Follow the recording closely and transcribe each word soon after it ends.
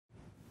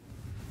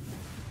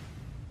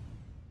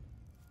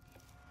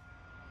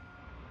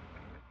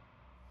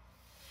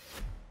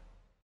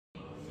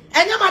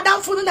Enya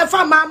madam funu na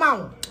fa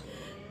mama.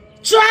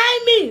 Try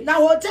me na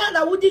hotel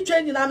na woody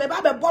training na me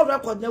ba be board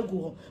record na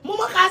go.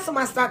 Momo ka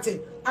asema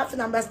started. After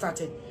number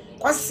started.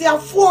 Kwasi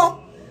afo.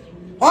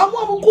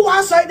 Omo mu ku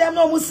wa so dem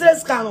no mu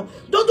stress kan no.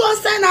 Dodo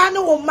say na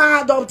no wo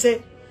ma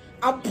adopte.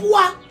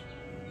 Apoa.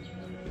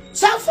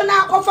 Safu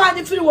na akofa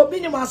ni firi wo bi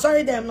ni ma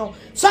sorry dem no.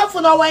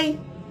 Safu no wen.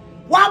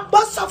 Wa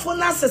boss safu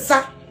na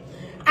sesa.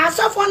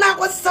 Asafu na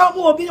akosa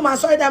mu obi ni ma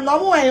sorry dem no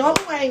mo wen.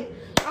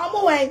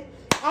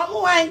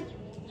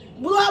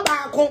 Bua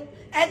ba ko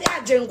e di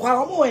agenkwa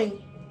omo wen.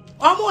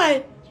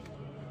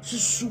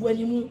 Susu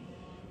animu.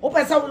 Mo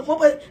pesa mo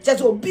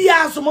just obi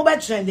aso mo be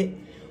trend.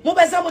 Mo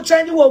pesa mo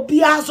trend wo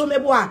obi aso me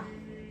bo a.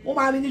 Mo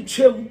ma ni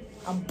twem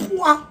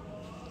aboa.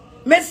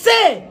 Me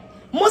say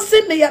mo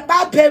see me ya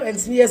bad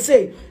parents me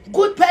say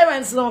good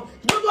parents no.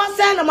 Good one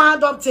say na ma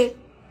adopted.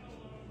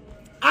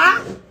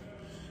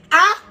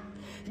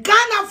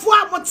 Ghana for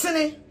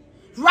amotene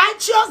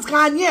righteous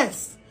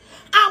Ghanaians.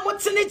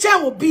 Amotene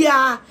chen obi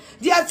a.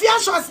 The Afia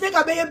Schwar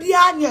snake be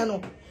bia nya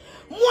no.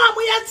 Mo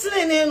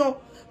yetene no.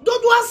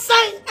 Dodo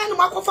asai ene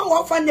makofa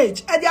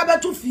orphanage e dia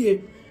beto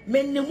fie.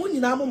 Menemu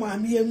nyina mo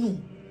maame anu.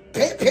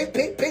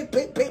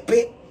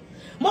 Pe.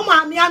 Mo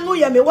maame anu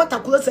ye me water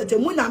closet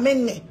mu na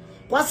menne.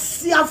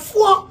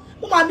 Wasiafo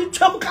mo maame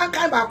twam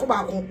kankan baako.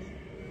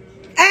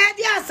 Aya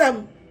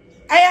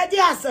di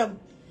asem.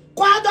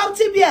 Kwa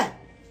adopt bia.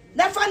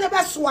 Na fa ne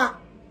besoa.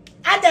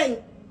 Aden.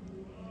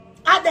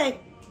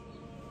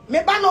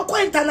 Me ba no ko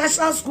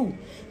international school.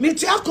 Me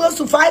try close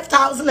to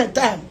 5,000 a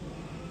time.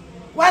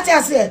 What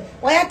I say?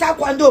 Or you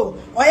taekwondo,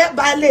 or you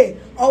ballet,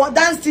 or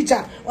dance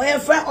teacher, or your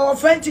friend, or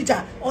French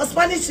teacher, or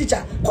Spanish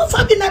teacher.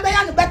 Confirm be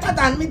never better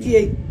than me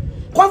here.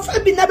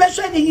 Confirm be never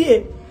showing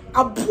here.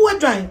 A poor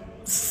drawing,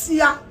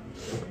 sia,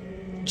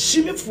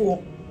 shimmy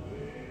for.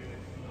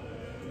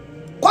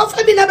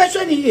 Confirm be never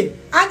showing here.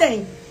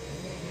 Aden,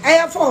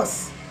 Air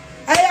Force,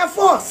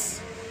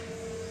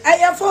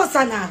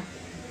 Anna.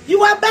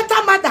 You are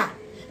better mother.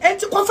 And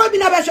to confirm be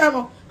never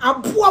showing. A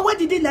poor what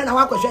did na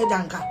wa kwhwe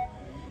danka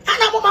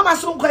ana mo mama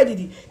so nkwa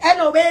didi e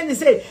na obey ni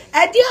say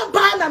e di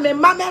ampa na me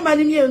mama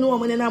mani mi enu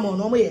omo ne na mo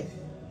no mo ye.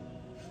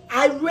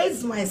 I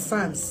raised my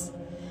sons.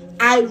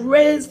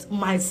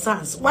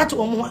 What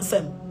omo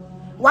ansem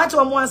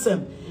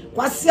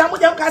kwasi amu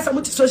dem ka say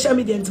mo ti social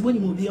media ntimo ni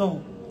mo bi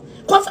on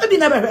kofa bi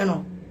na behwe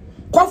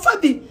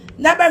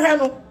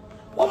no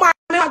wo ma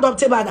me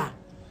adopt bada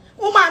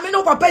wo ma me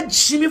no papa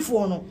jimi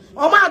fo no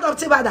o ma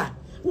adopt bada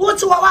wo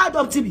ti wa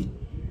adopt bi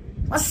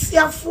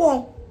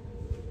Wasiafo.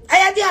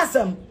 Aya di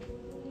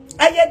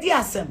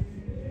asem.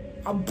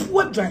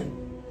 Abuo dran.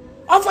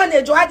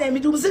 Orphanage o adam mi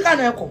du musika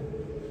na ekọ.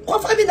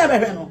 Kofa bi na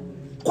behwe no.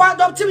 Kwa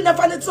adopt mi na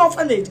fa ne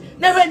orphanage.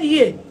 Never ni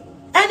here.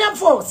 Any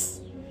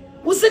force.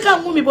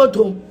 Musika mu mi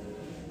bodom.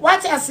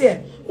 What I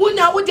say?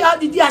 Una wo di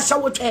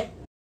ahyɛwo twɛ.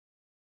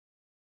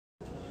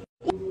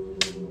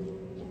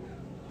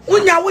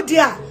 Unya wo di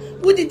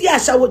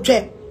ahyɛwo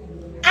twɛ.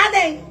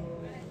 Aden.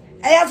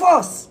 Air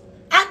force.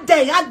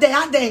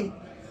 Aden.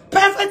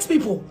 Perfect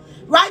people,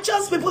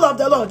 righteous people of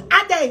the Lord.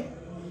 Ade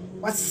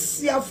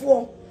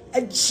wasiafo,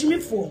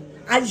 ajimifo,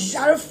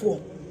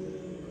 ajarefo.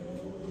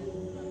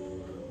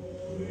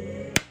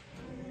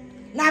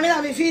 Na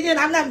me feeding,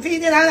 I'm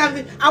feeding.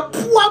 A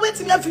poor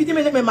waiting to feed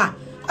me, ma.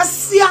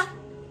 Asia,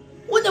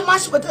 what the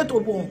mashed potato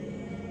bone.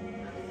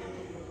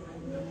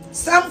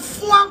 Some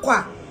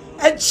fwankwa,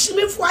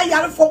 ajimifo,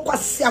 ajarefo,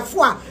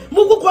 wasiafo.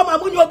 Mugu kwa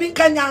mamunyo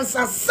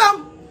binkanyansa.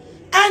 Some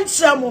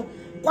anchamo,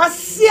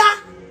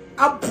 wasia,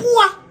 a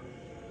poor.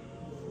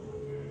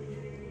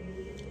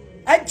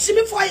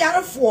 Chimi for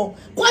yarefo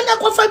kwanda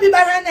kofa bi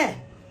berene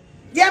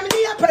dia me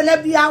ya pele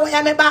bia wo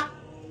ya meba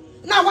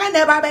na wan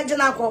na ba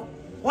bejina ko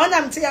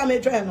wona mte ya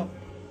metwe no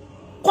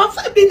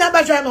kofa bi na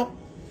bejwe no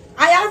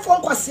ayarefo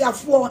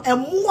nkwasiafo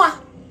emoa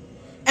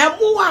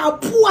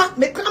apoa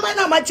me krama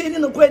na ma cheni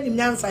no ko anim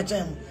nyansa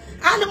chen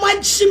ane mo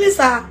chimi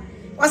sa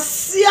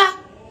wasia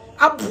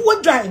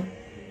apoa dwan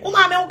wo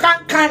ma me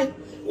kan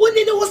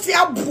woni ni wo se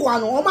aboa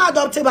no wo ma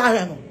adopt ba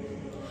hwe no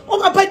wo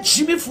papa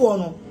chimi fo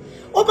no.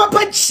 O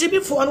papa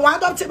chimi for no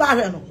adopt ba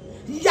hwe no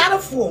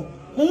yarefo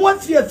mo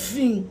wafia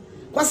fin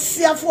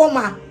kwasiafo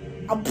ma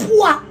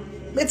aboa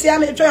metia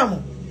metwa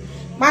mo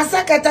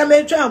masakata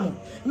metwa mo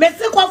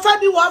mese kwafa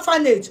bi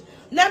orphanage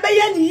na be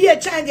ye ni ye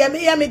chan de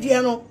me ye me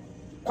de no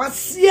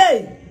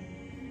kwasie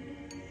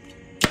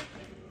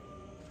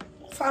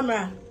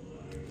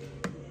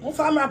mo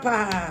famra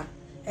pa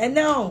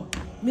eno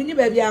mini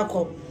ba bi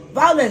akọ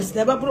violence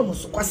na be bro mo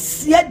so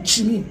kwasie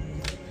jimi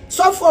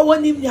so for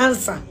woni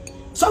nyansa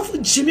so for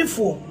Jimmy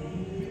for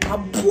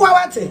aboa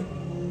wate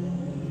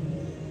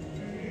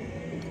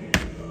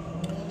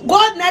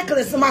God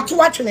necklace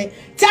matwatwene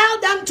tell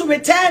them to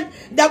return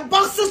the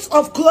boxes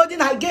of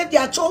clothing I gave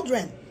their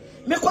children.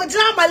 Me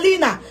kodra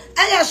Malina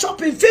I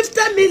shopping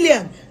 50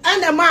 million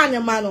and a man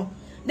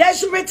they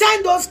should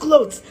return those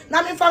clothes.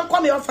 Now me fan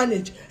come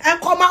orphanage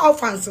and come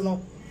orphans no.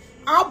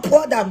 I'll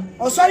pour them.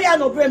 Oh sorry I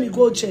no bring me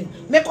gold chain.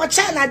 Me ko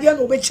chain na dey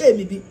no be chain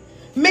me bi.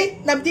 Me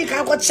na mdi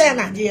ka ko che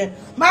na de.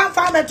 Man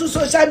fa me to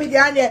social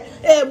media anye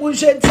mu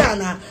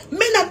hwentana.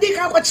 Me na mdi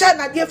ka ko che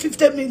na de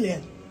 50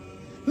 million.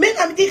 Me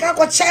na mdi ka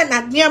ko che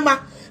na niema.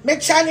 Me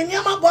chane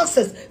niema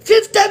boxes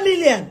 50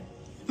 million.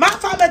 Man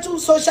fa me to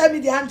social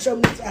media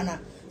anye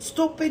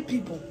stupid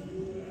people.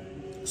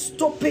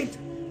 Stupid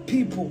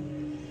people.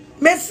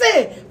 Me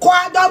say ko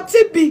adopt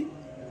bi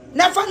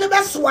na fa no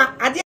besoa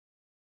ade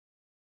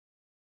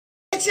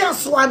chia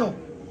soa no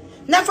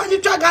na fa ni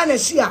twa ga na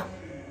hia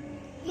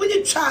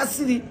muni twa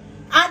asiri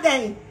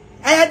adan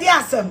ayade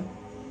asem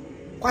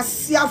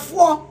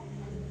kwasiafo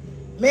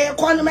me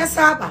ko no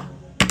mesaba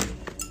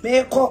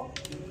me ko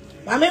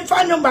ma me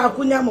fa no ba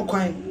kunya mo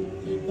kwan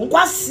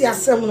nkwasi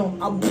asem no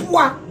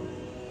aboa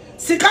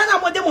sika na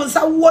mo de mo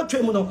nsa wo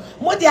twem no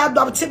mo de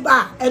adopt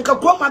ba enka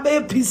kroma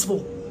be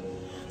peaceful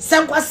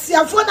sem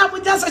kwasiafo na mo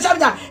de social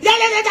media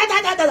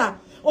ya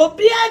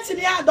obia ti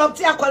ni adopt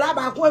akola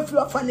ba ko afi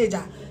orphanage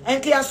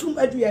enka asum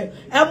aduye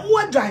emu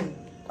adwan.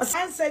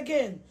 Once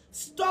again,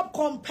 stop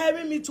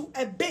comparing me to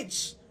a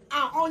bitch.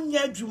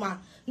 Onye juma,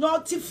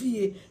 not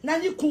tifie,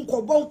 nani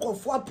kunko bonko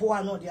for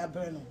poor no dia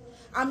burno.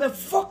 I'm a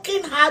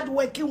fucking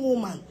hard-working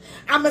woman.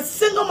 I'm a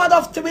single mother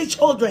of 3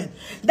 children.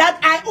 That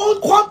I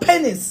own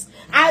companies.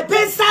 I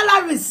pay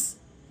salaries.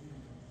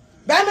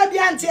 Bana bi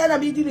anti ana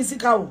bi di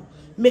nisika.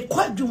 Me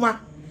kwa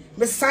juma,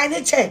 me sign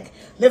a check,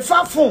 me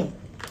fa phone.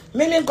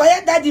 Me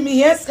nkoye daddy me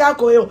here ska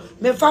koyo.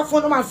 Me fa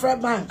phone on my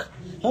friend bank.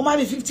 Mama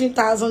me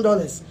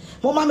 $15,000.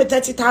 Mama me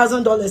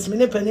 $30,000. Me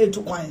ne penny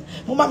to coin.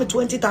 Mama me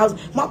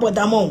 20,000. Ma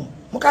boda mom.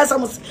 Mo ka sa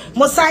mo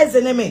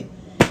size ne me.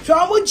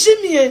 Hwe mo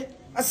jimie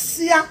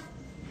asia.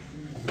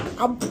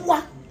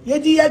 Aboa. Ye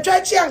di ya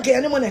twachi anke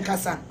ne mo ne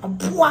kasa.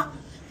 Aboa.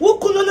 Wo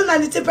kunu no na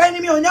ni tepa ni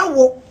me onya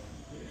wo.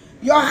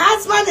 Your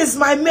husband is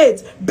my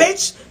mate.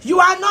 Bitch, you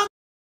are not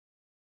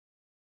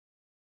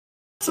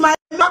my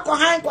mako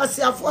han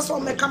kwasi afo so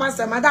me kama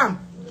say madam.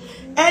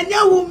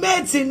 Enye wo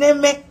mate ne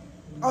me.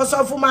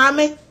 Osofu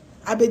maame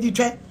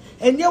abeditwe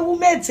enye wo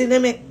mate ne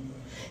me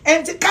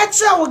enti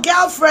catch your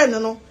girlfriend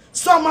no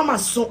so mama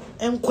so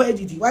enko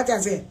adidi what I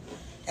say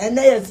and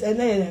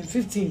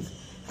 15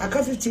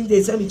 aka 15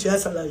 days me to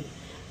salary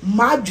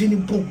ma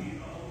dwini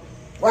boom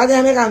what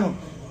I make no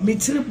me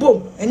tiri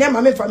boom enye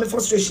mama fa me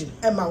frustration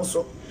e ma wo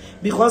so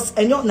because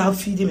enye na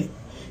feed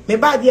me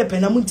ba de pe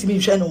na muntimi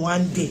hwe no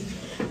one day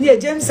ne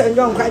James and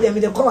John kwa de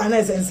me de call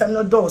na say nsem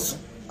no doors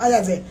what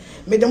I say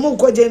me de mo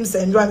ko James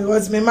and John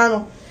because me ma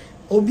no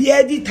obi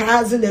edi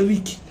 1,000 a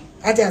week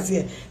ati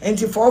ase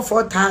enti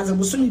 4,000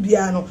 busumi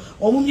bia no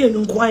omu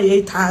mienu nko an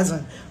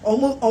 8,000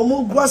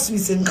 omu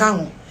groceries nka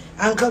ho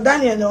Uncle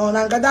Daniel no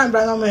Uncle Dan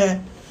bra no me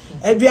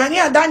aduane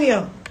a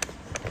Daniel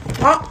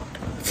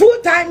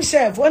full time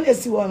chef when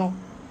esi wo no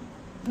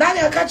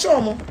Daniel ka che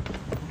omo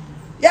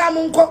ya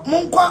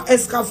munko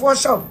escafo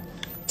shop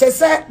te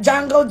se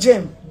jungle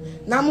gym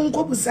na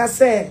munko busa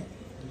se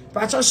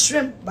pacho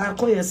shrimp ba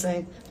ko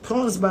yesen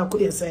prawns ba ko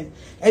yesen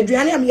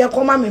aduane am ye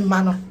koma me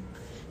ma no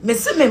me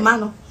se me ma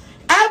no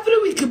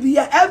every week be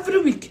here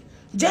every week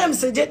James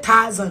say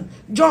 1,000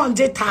 John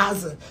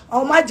 1,000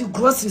 o ma di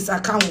groceries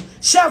account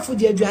chef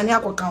di aduane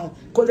akoka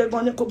ko le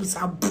gon ne ko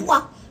bisa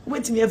boa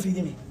wetimi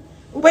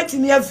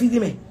afidi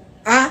me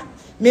ah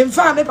me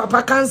mfa me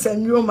papa cancer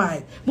nyo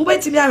mai mu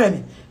wetimi ahwe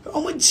me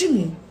o mu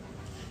jimi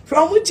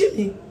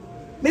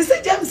me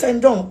say James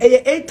and John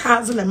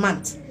 8,000 a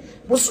month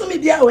bo so me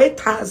bia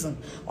 8,000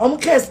 o mu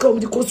case come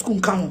di ko school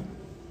kan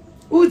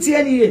u ti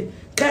ani ye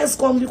case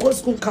come di ko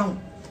school kan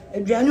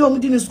aduane o mu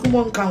di ni school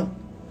mon kan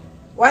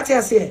what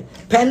you say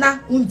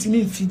pena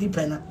untimi fidi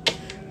pena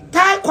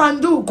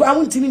taekwondo ko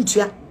untimi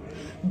ntua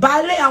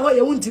ballet awo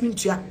ye untimi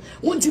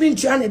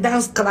ntua na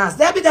dance class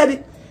debi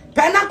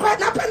pena kwa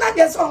na pena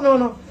dey so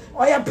no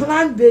or your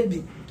plan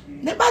baby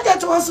ne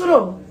budget was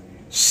ro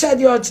shed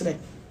your chile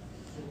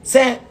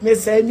say me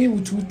say me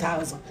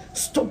 2,000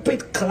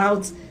 stupid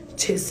cloud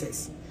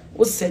chasers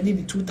o say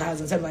me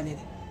 2,000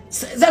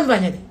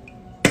 700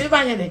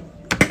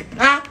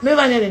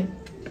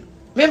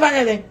 me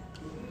banyere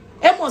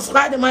emos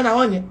kwa de mana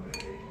onye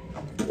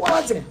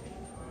what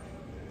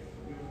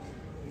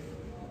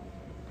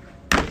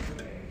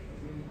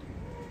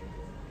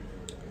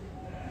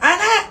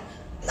ana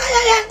na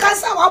ya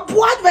nkasa wa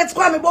bo advert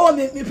kwa me bo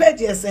me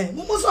page esen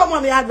mu so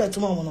mo me advert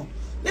mo no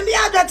me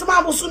advert mo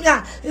abusumi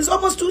a is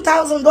almost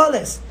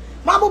 $2,000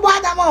 ma bo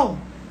adamo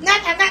na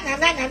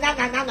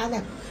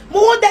mu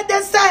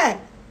de say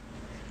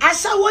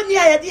aṣawo ni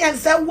ayedi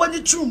ense wo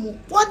ni true mu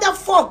what the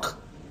fuck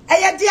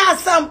ayedi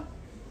asam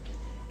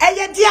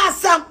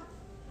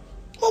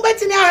mo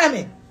betimi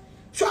ahame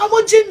so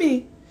mo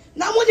jimi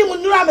na mo ni mo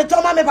nura me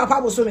to ma me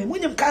papa boso me mo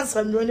ni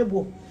cancer nro ni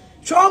bo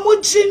so mo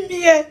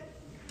jimi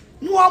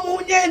no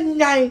mo nye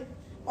nyan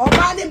o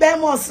ba ni be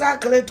mo sra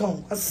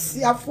skeleton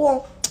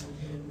asiafo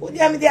o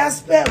dia me dia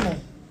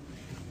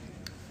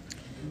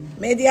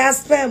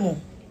spam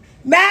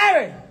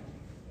Mary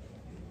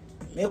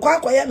me kwa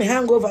me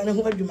hangover ne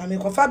ho adwuma me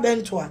kwa fa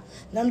bento a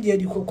na me dia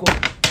di koko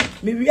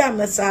me wi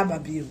amesa aba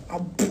bio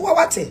aboa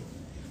wate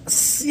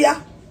sia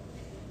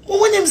mo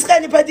wonim ska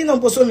ni padi no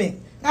boso me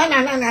na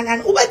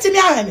ubetimi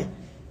ahwe me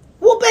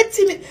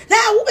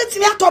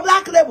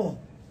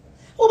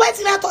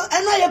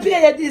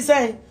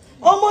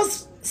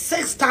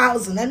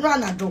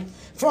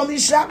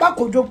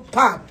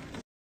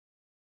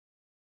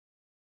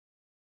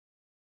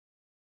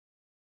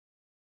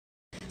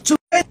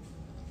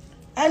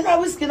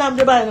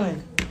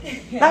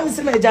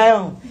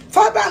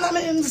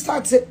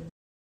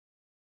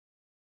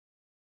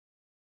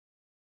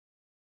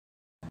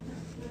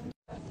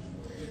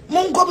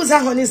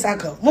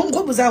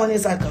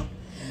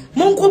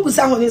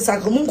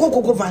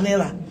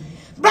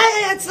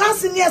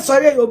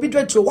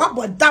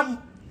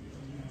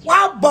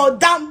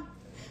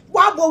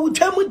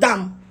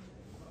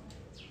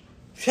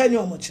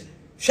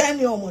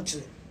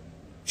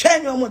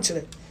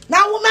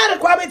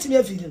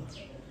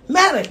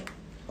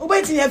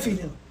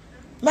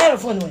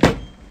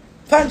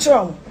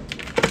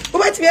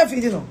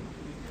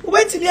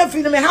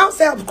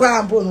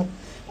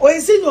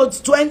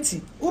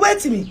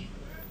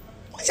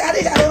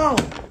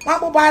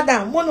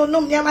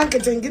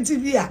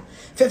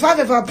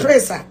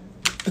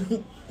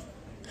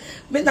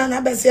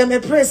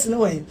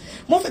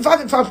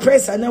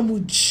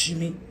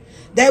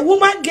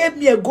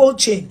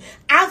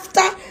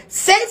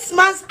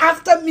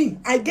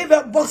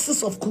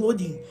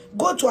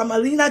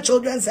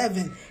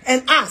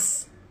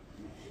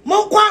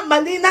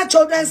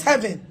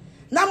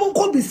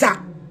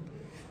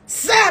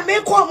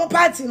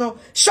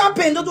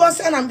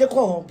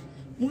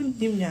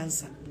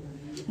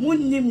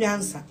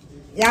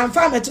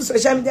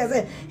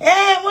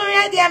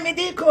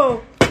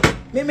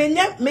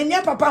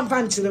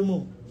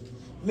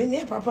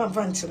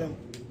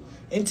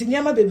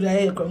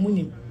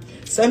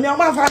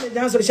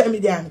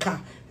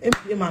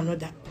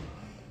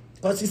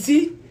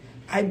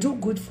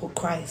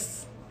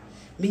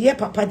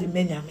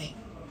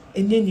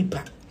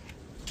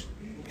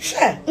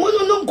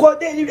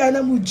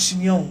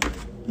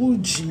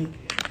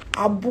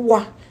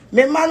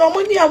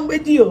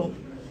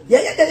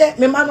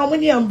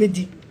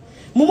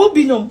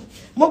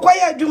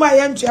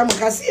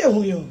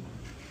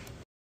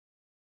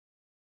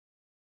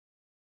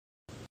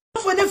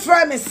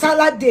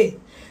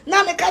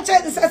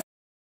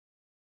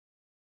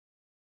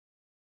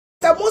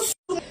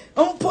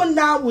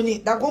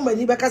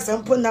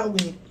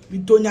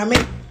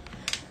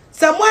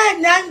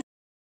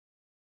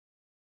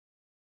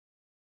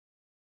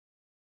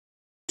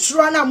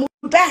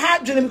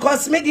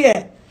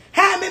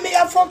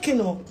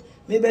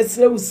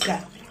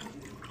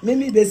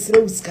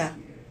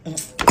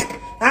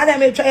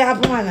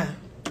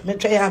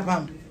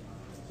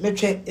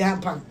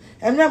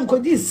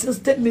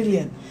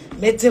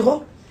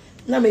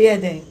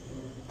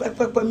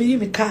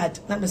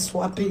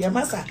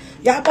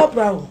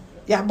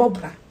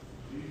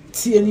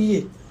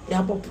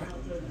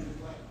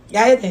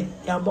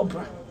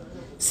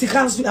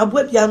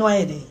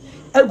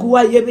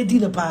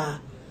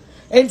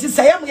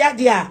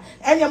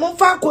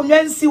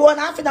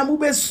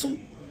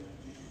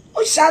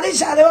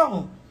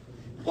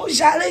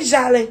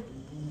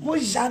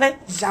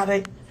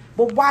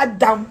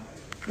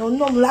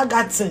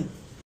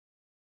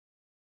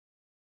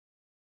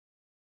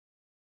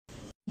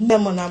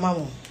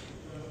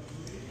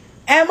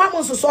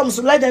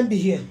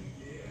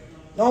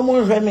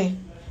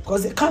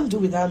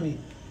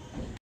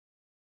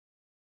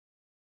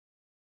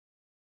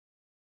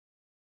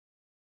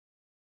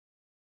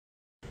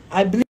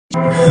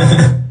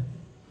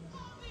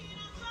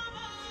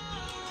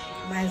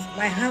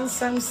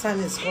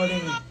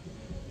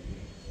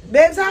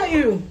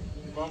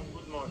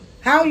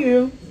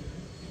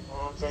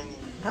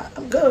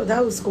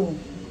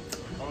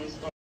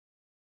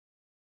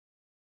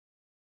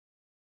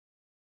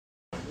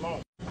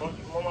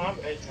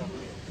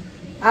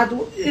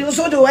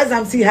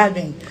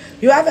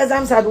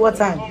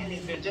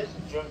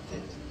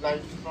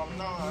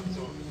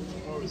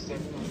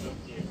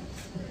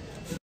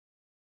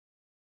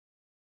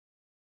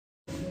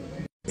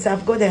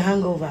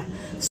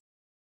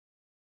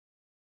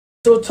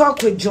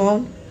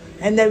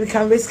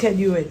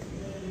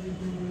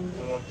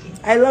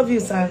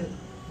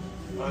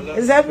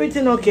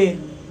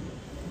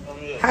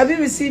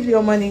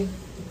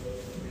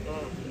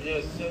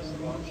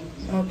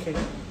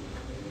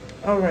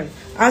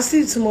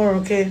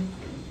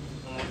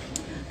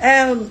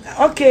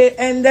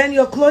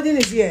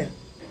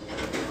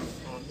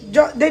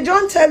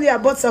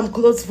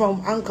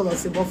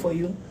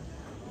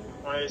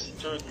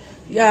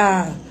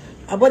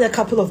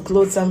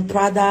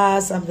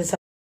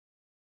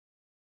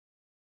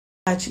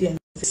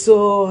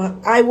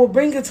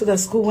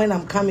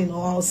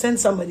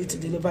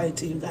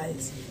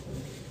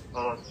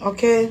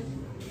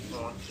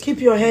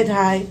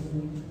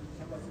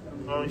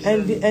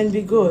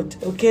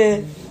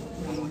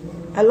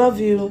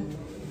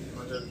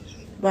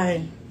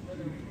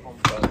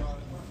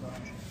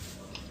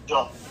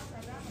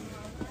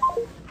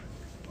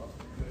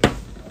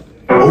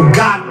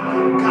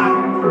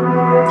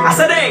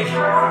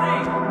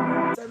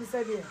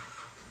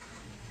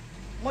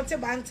mote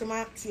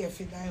bantama TF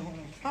dan ho.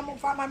 Mama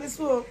fa mama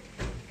so.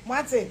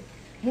 Mate.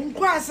 Mun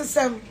kura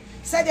asesem.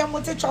 Said ya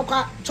mote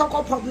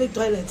choco public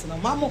toilet no.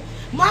 Mama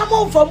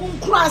for mun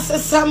kura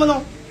asesem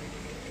no.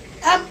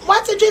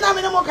 What you doing na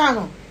me no ka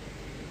no?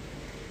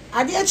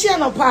 Ade a chia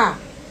no pa.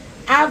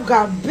 I've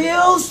got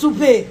bills to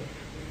pay.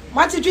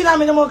 What you doing na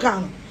me no ka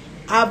no?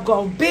 I've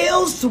got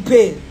bills to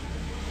pay.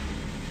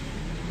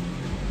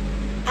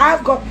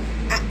 I've got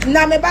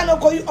na me ba no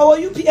ko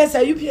UPS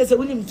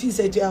we need to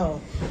say to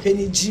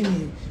Penny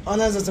Jimmy.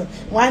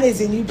 One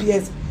is in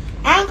UPS.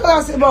 Uncle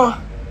Osebo.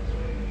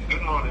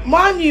 Good morning.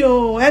 Morning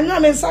o, and na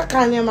me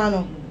saka ne ma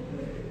no.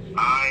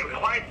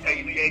 Why are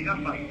you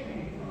here?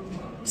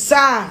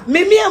 Sir,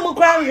 me am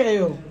kwan hwe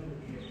yo.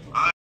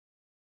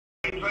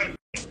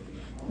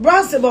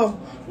 Brosebo,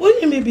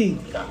 woni me bi.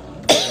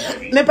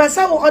 Me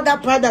pesa wo order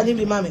Prada ni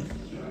bi mame.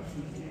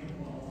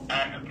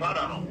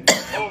 Prada no.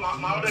 Oh,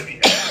 my order bi.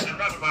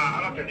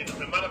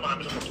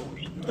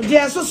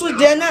 Dia so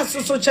dia na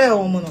so che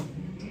wo mo no.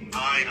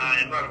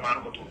 I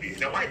Prada to be.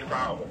 The white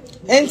crown.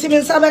 Enti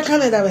me sabe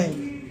Canada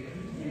ben.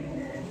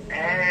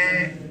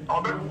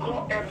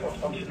 Obeku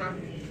airport optional.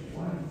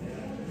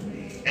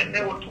 And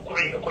then what to call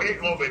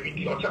no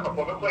baby or check up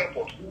Obeku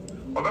airport.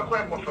 Obeku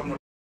airport from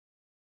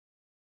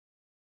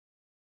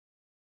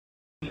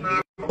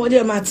O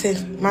dia mate.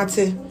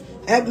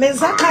 Me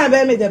saka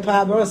be me de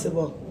pa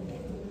Brosebo.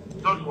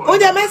 O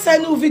dia me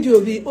send no video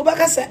bi. O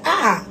baka say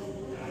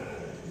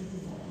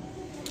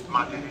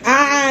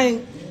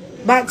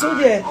but to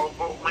there.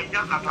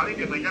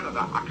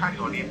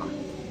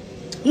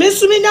 Me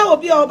sumi na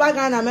obi o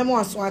baga na memo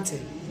aswate.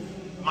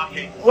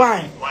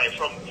 Why?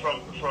 From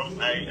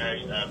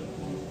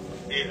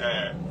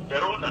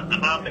Verona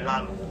and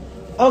Milano.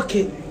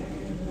 Okay,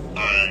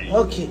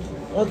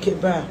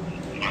 bra.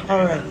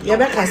 All right. You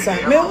better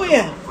say. Me who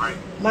ya?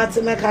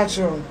 Mate me catch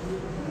you.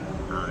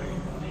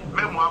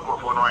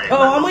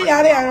 Oh, omo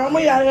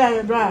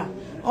yare, bra.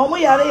 Omo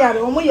yare.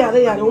 Omo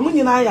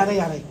nyina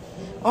yare.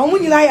 Omo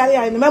nyina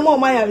yare. Me mo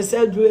ma yare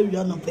say do e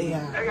wi no pe ya.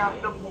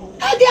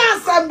 E di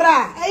asem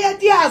bra. E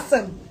di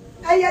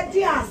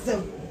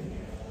asem.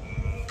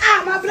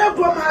 Ah, my brother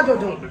go ma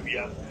dodo.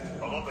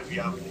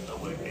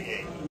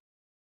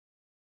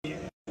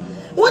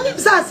 When you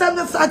say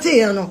something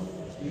starting, no.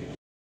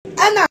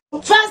 And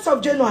 1st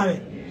of January.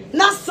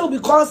 Not so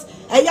because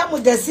I am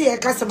with the see a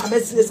customer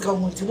business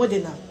community more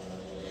than now.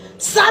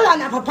 Sala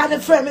na papa ne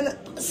frame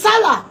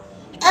Sala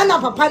and na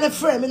papa ne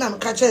frame na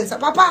catching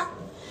papa.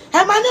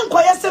 He man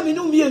nkoye se me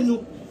no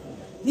mienu.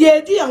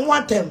 Ye di an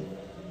wantem.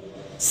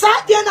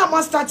 Sa dia na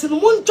mo start no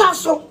muntwa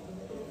so.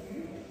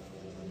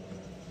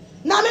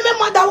 Na me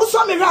mother wo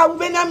so me hwa wo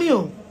benya me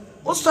o.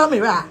 Wo so me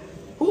hwa.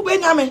 Wo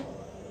benya me.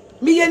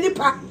 Me ye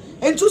nipa.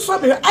 Entu so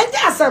me hwa. Ade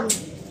asem.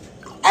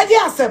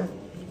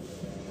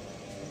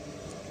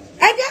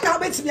 Ade na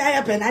obetimi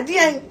ayepen.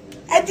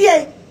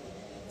 Ade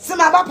se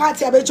ma ba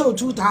party abecho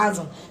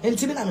 2000.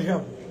 Enti na me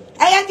hwa.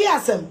 Ade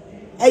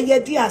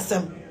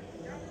asem.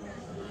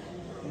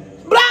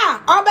 Bra,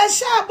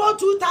 obesha about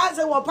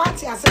 2000 wo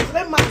party asem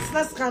 3 months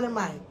na scan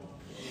mine.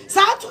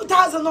 Sa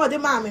 2000 no de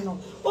mama no.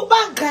 O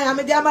bankan ya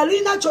me de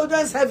Marina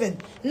Children's Heaven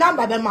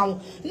number be ma wo.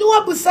 Ni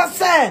wabusa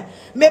se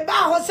me ba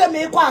ho se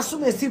me kwa aso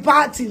me si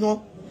party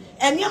no.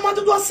 Enya mo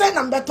do se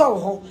na beto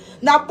ho.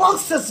 Na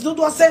boxes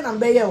do se na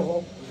be ye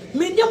ho.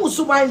 Me nye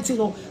musuba nti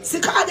no.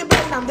 Sika de be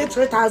na de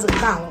 3000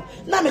 ka ho.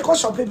 Na me ko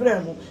shop bre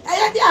mo.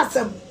 Eye di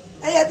asem.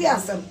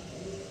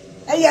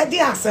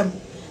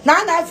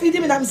 Na feed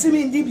me na me si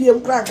me ndi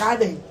biem kra ka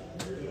den.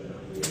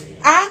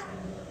 Ah?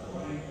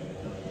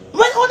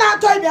 When una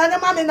toy bi ana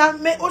mama na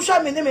me o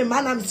hwa me ne me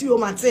manam si o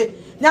mate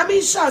nya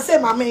me sha say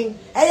mama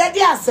eye di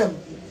asem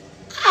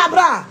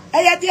abra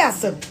eye di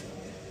asem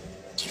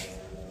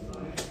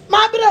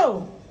ma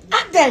bro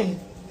aden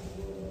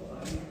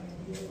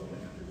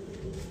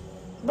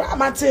bra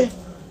mate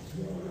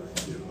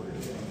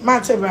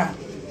bra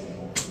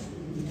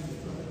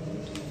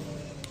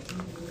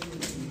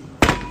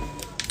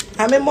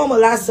ame mom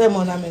last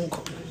sermon na me nko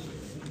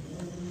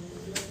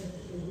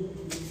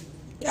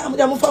ya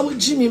mo fa mo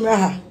Jimmy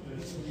mra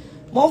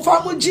Mon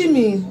famu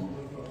Jimmy.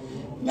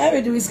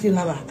 Mary the whiskey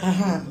lava.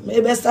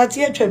 Maybe start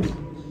here trebi.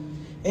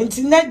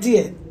 Enti na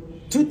dear.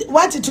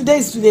 What today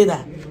is today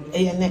da?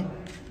 Ne.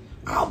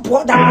 I'll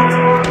pour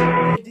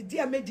that. The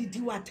dear made the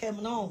do at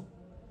them no.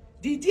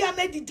 The dear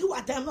made the do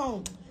at them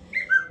no.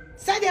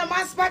 Said your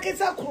mass packets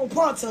of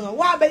report no.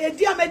 Why be the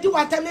dear made do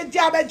at them the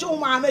dear be jo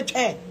ma me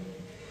che.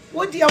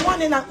 What dear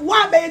one in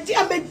why be the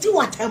dear made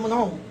do at them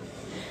no.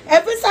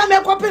 Every time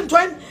I come in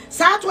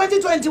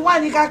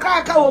 2021 you can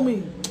crack on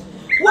me.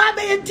 Why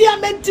be a dear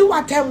me do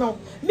what time no?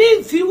 Me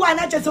if you are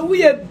not just a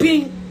weird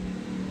being.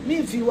 Me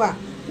if you are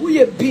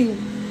weird being.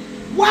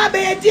 Why be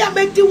a dear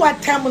me do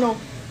what time no?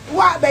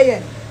 Why be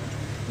it?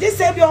 This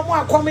say be on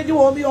more comedy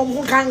or me on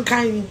who can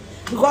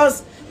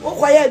because what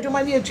quiet do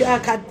money to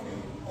cat.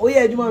 Oh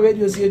yeah, do my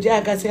radio see your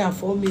jacket say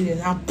 4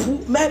 million. I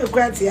put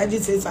meritocracy I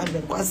just say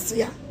 100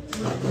 kwasia.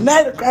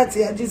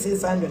 Meritocracy I just say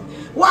 100.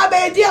 Why be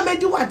a dear me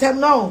do what time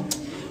no?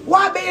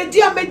 Why be a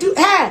dear me do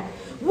hey?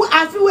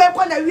 I feel we're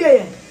gonna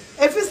wear.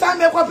 If you start Can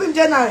make up in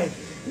January.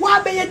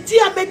 Why be a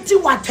dear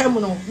meti what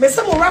terminal? Me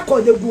some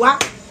record the gua.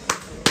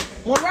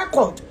 More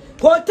record.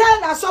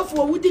 Hotel I saw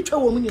for woody to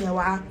woman in a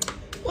while.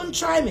 Won't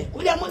try me.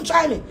 William won't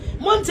try me.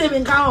 Monte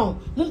in Cow.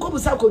 Munko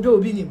Busako do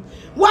binim.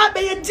 Why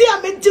be a dear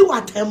meti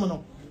what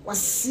terminal? Was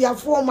see a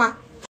former.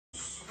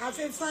 I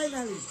think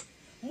finally.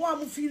 More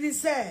feel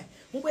say.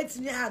 Wait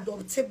me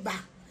adopt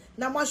back.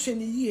 Na mo hwe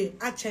ni yie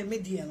a che me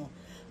de no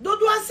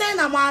dodo asen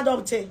na mo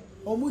adopte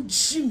o mu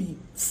jimi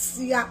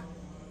sia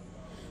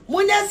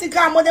munya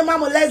sika mo de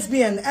mamo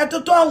lesbian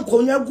etoto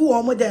nkonwa gu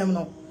o mo dem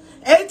no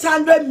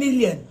 800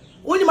 million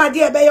woni ma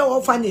de e be ye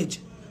orphanage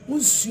mu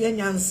sua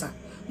nyansa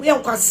mu ye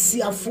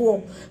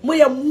kwasiafo mu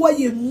ye mo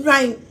ye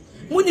nwan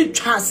mu ni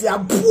twase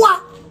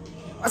aboa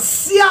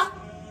asia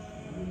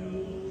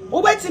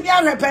wo beti bi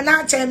ahwepe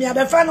na che me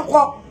abefa no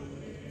ko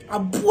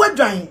aboa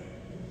dwan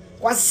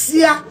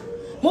kwasia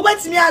mo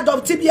betimi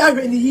adopt bi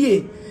ahweni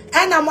yie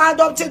ena mo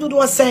adopt do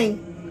do sen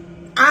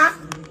ah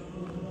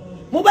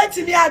mo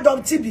betimi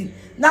adopt bi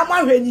na mo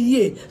ahweni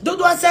yie do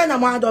do sen na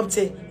mo adopt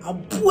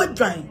abuo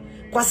dwan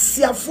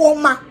kwasiafo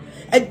ma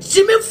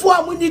agimifo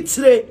amu ni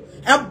tire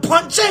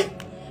emponche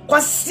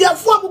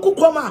kwasiafo amu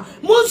kukoma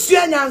mo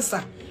nsua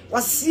nyansa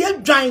kwasia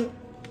dwan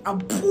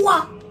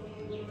aboa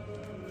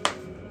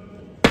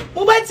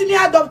mo betimi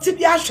adopt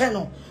bi ahwe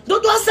no do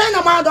do sen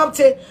na mo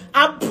adopt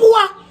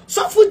aboa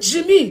so for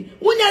Jimmy,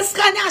 when you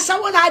scan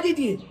ashαwo na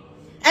adidi.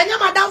 Enya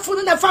madam fu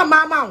no fa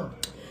mama.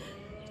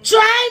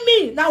 Try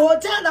me na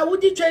hotel na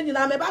woody training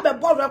na me ba be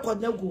board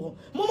record na go.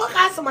 Momo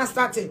ka asema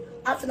started,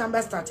 after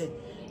number started.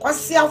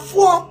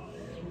 Kwasiafo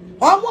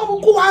omo mu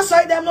ku wa so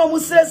dem no mu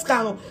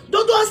scan no.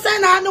 Dodo say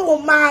na no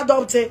ma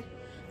adopte.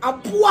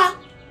 Aboa.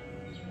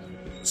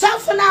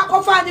 Safu na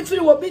akofa ni free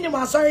wo bi ni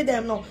ma sorry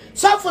dem no.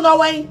 Safu no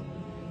wen.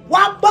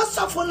 Wa boss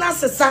safu na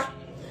sesa.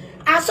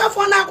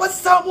 Asafo na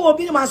akwasa mu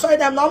obi ni ma so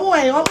dem no mo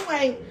wen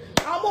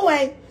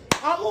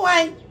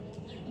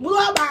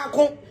bua ba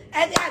ko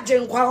e di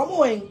agenkwa omo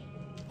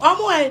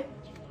wen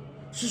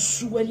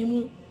susu wani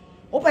mu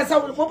mo pesa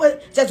mo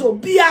se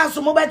obi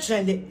aso mo be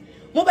trend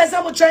mo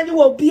pesa mo trend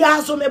wo obi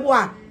aso me bo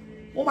a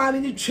mo ma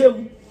ni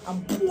twem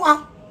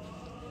aboa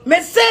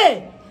me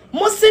say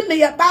mo see me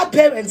ya bad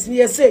parents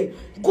me say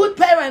good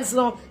parents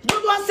no do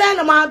one say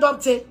na ma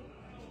adopt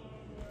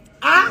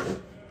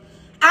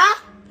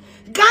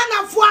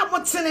Ghana for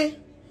amotene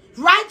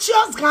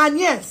righteous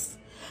Ghanaians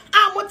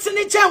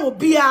amotene chen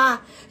obia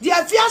the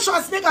Afia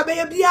Schwar snake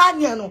be bia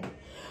ne no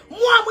mo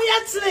amoye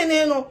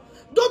tene no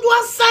dodo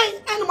asai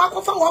ene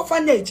makofa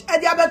orphanage e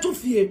dia beto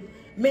fie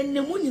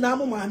menemu nyina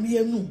mo maame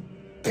anu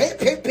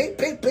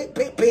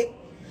pe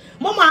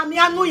mo maame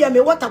anu ye me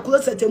water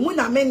closet mu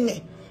na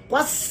menne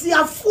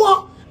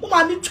kwasiafo mo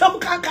maame twam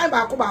kankan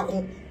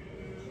baako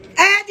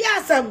e di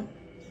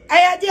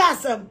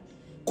asem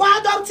kwa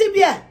adopt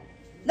bia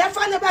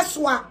never never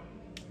swa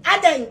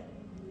aden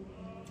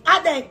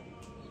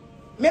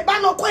me ba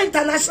no ko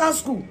international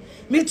school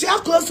me too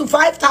close to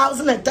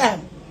 5,000 a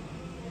time.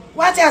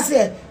 What I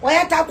say or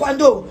ya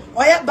taekwondo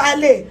or ya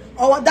ballet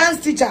or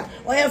dance teacher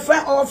or ya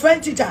friend or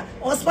French teacher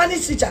or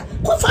Spanish teacher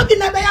ko fa bi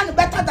never ya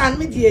better than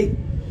me die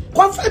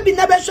ko fa bi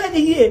never hwe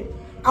ni here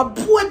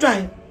aboa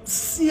dwan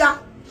sia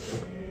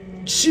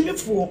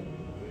chimifo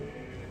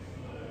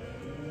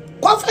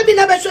ko fa bi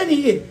never hwe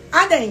ni here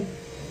aden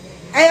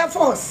Air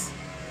Force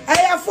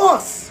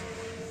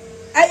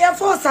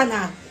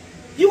ana.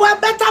 You are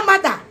better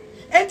mother.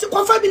 And to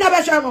confirm in a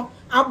bashano,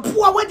 a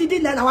poor what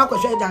did na wa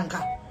kwhwe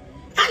danka.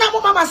 Ana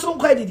mo mama so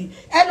nkwa didi.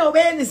 And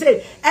obey ni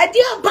say, "E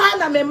dia ba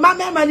na me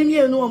mama mani mi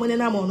enu omo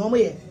na mo no mo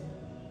ye."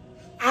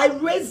 I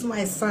raised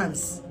my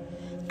sons.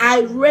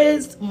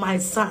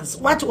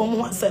 What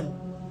omo ansem?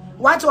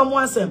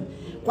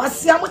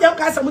 Kwasi amu dem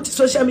ka asem to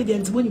social media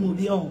ntimo ni mo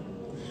bi on.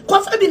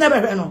 Kofa bi na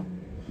behwe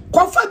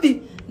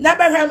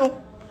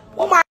no.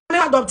 O ma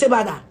adopt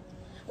bada.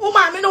 O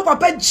ma me no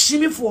papa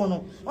jimifo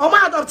no. O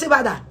ma adopt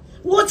bada.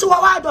 Wo ti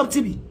wa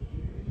adopt bi.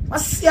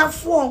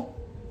 Wasiafo.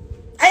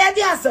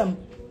 Ayedi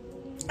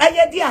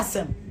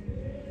asem.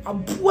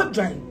 Abuo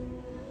dran.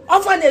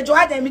 Orphanage o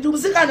adam mi du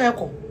musika na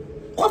ekọ.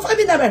 Kofa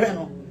bi na behwe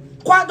no.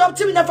 Ko adopt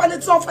bi na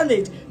fanity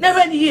orphanage.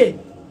 Never ni here.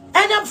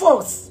 Any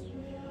force.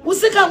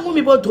 Musika mu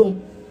mi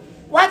bodom.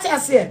 What I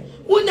say?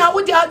 Unya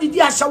wo di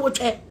ahyαwo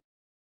twe.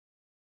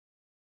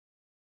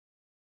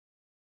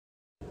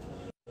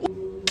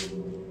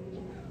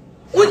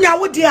 Unya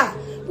wo di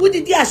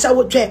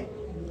ahyαwo twe.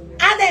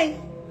 Aden.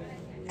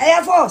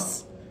 Air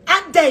Force.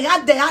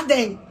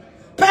 Aden.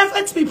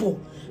 Perfect people.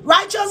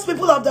 Righteous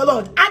people of the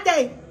Lord.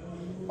 Aden.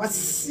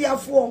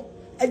 Wasiafo,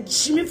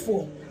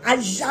 Ajimifo,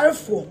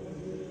 Ajarefo.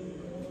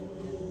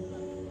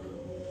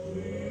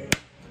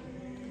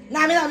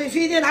 Now I'm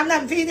feeding.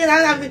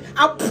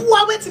 I'm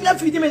poor waiting to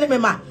feed me.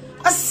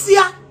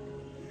 Asia.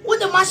 What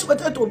the mash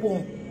potato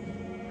bone?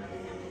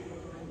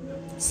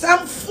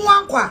 Some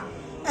fwankwa.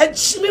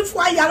 Ajimifo,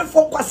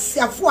 Ajarefo,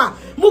 Kwasiafo.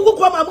 Mugu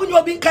kwa mamunyo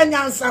obi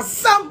kanyansa.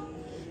 Some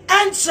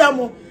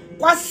enchemo.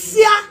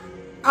 Kwasia.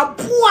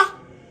 Apua.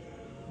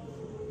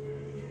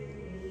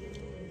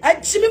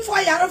 Ajimifo,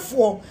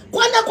 Ajarefo.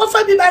 Kwanda kwa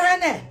fabi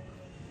barane.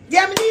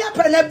 Dia me ya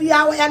pele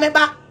bia wo ya me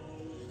ba.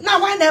 Na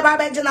why never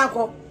be gina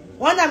ko.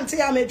 Won am te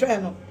ya me twa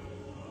no.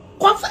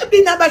 Kwafa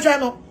bi na ba twa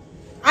no.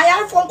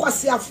 Aya fo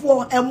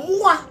nkwasiafo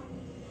emoa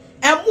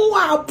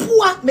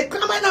apua me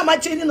krama na ma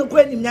cheni no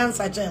kwa nim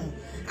nyansa chem.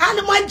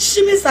 Ane ma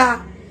chimi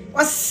sa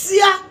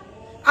wasia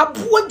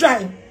apua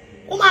dwan.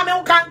 O ma me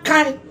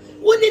kan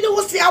woni ni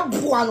wo se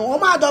apua no o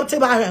ma adopt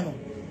ba hwe no.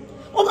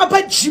 O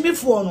papa chimi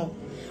fo no.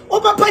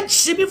 O papa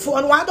chimi fo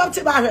no wa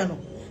adopt ba hwe no.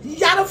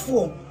 Yare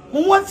fo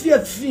mo wa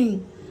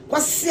fiafin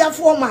kwasia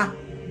fo ma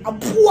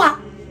apua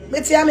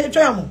meti ya me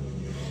twa mo.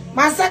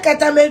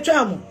 Masakata me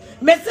twa mo.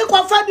 Me se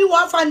kwafa bi wo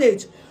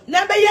orphanage.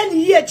 Na be ye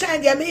ni ye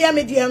chan de me ye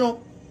me de no.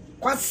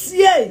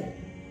 Kwasie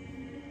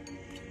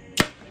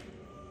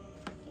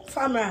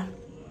famra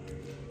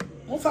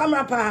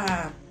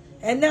pa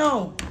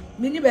eno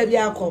mini baby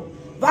akọ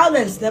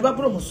violence never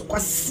promise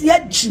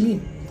kwasie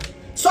jimi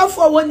so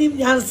for woni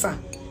nyansa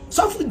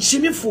so for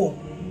jimi for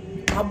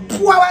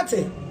aboa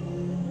wate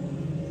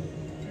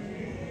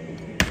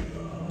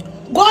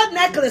God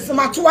necklace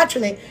matu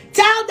watching.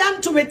 Tell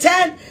them to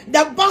return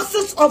the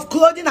boxes of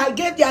clothing I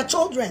gave their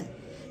children.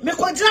 Me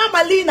kodra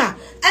Malina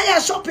I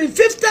am shopping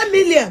 50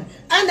 million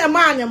and a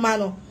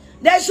man.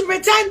 They should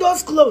return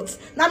those clothes.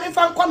 Now me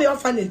fan come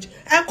orphanage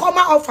and come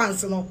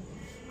orphans no.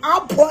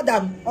 I'll pour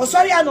them. Oh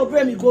sorry I no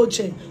bring me gold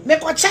chain. Me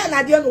ko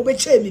China dear no be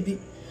chain me be.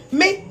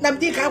 Me nam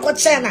di kan ko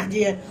China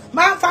dear.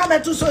 Man fan me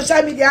to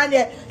social media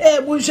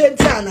and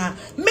munshentiana.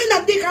 Me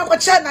nam di kan ko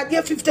China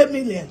dear 50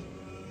 million.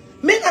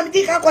 Me nam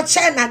di kan ko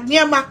China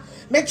niema.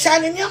 Me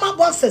China niema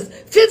boxes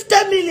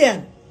 50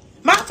 million.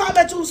 Man fan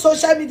me to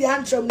social media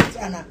and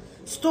munshentiana.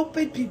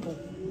 Stupid people.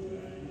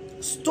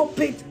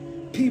 Stupid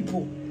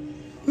people.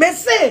 Me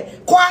say,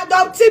 ko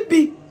adopt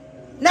bi.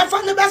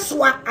 Nefa ne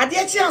beswa, ade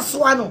chi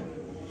asoa no.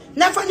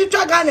 Nefa ni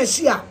twa ga na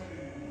hia.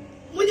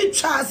 Muni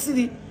twa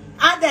asiri.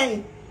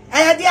 Adan,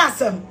 ayade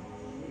asem.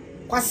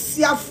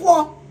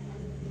 Kwasiafo.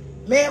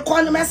 Me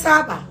ko no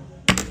mesaba.